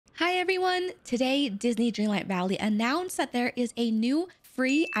Hi everyone! Today, Disney Dreamlight Valley announced that there is a new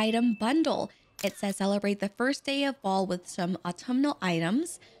free item bundle. It says celebrate the first day of fall with some autumnal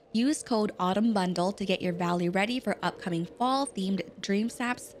items. Use code Autumn Bundle to get your valley ready for upcoming fall-themed Dream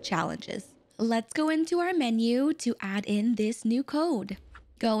Snaps challenges. Let's go into our menu to add in this new code.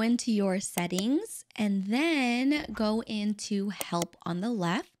 Go into your settings and then go into help on the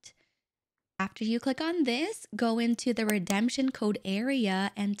left. After you click on this, go into the redemption code area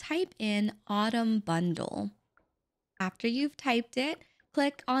and type in Autumn Bundle. After you've typed it,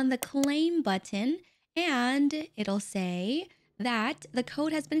 click on the claim button and it'll say that the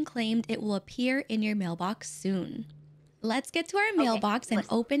code has been claimed. It will appear in your mailbox soon. Let's get to our mailbox and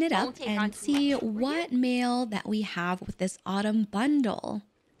open it up and see what mail that we have with this Autumn Bundle.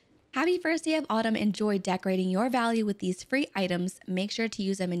 Happy first day of autumn. Enjoy decorating your valley with these free items. Make sure to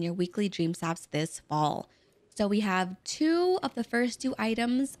use them in your weekly Dream Snaps this fall. So we have two of the first two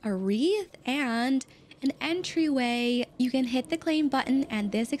items, a wreath and an entryway. You can hit the claim button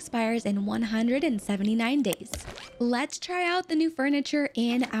and this expires in 179 days. Let's try out the new furniture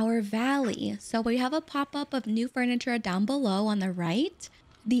in our valley. So we have a pop-up of new furniture down below on the right.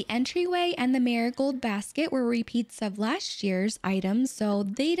 The entryway and the marigold basket were repeats of last year's items, so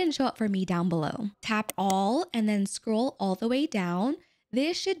they didn't show up for me down below. Tap all and then scroll all the way down.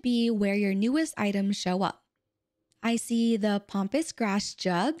 This should be where your newest items show up. I see the pompous grass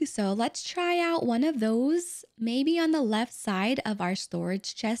jug, so let's try out one of those, maybe on the left side of our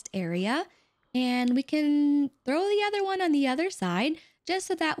storage chest area. And we can throw the other one on the other side just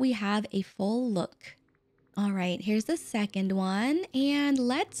so that we have a full look. All right, here's the second one, and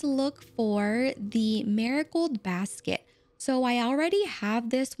let's look for the marigold basket. So I already have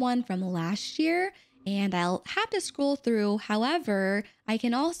this one from last year, and I'll have to scroll through. However, I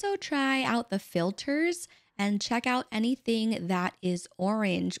can also try out the filters and check out anything that is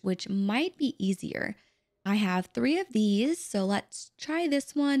orange, which might be easier. I have 3 of these, so let's try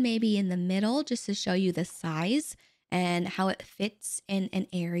this one maybe in the middle just to show you the size and how it fits in an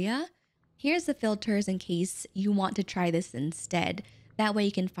area. Here's the filters in case you want to try this instead. That way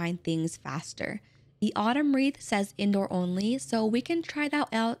you can find things faster. The autumn wreath says indoor only, so we can try that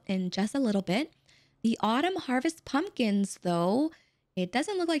out in just a little bit. The autumn harvest pumpkins, though, it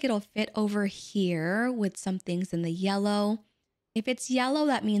doesn't look like it'll fit over here with some things in the yellow. If it's yellow,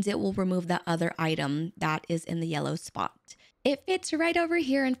 that means it will remove that other item that is in the yellow spot. It fits right over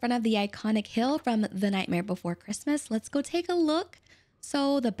here in front of the iconic hill from The Nightmare Before Christmas. Let's go take a look.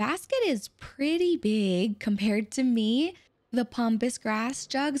 So the basket is pretty big compared to me. The pompous grass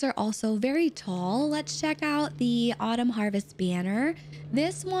jugs are also very tall. Let's check out the autumn harvest banner.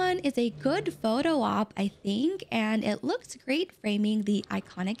 This one is a good photo op, I think, and it looks great framing the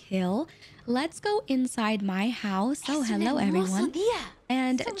iconic hill. Let's go inside my house. Oh, hello everyone.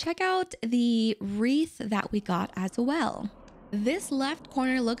 And check out the wreath that we got as well. This left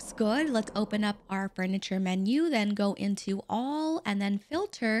corner looks good. Let's open up our furniture menu, then go into all and then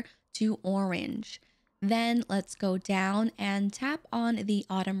filter to orange. Then let's go down and tap on the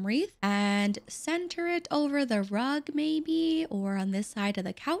autumn wreath and center it over the rug maybe, or on this side of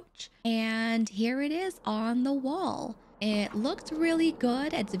the couch. And here it is on the wall. It looks really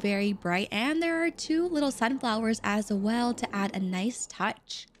good. It's very bright, and there are 2 little sunflowers as well to add a nice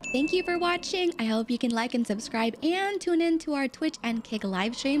touch. Thank you for watching. I hope you can like and subscribe and tune in to our Twitch and Kick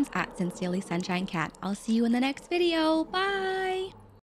live streams at SUNSHINECAT. I'll see you in the next video. Bye!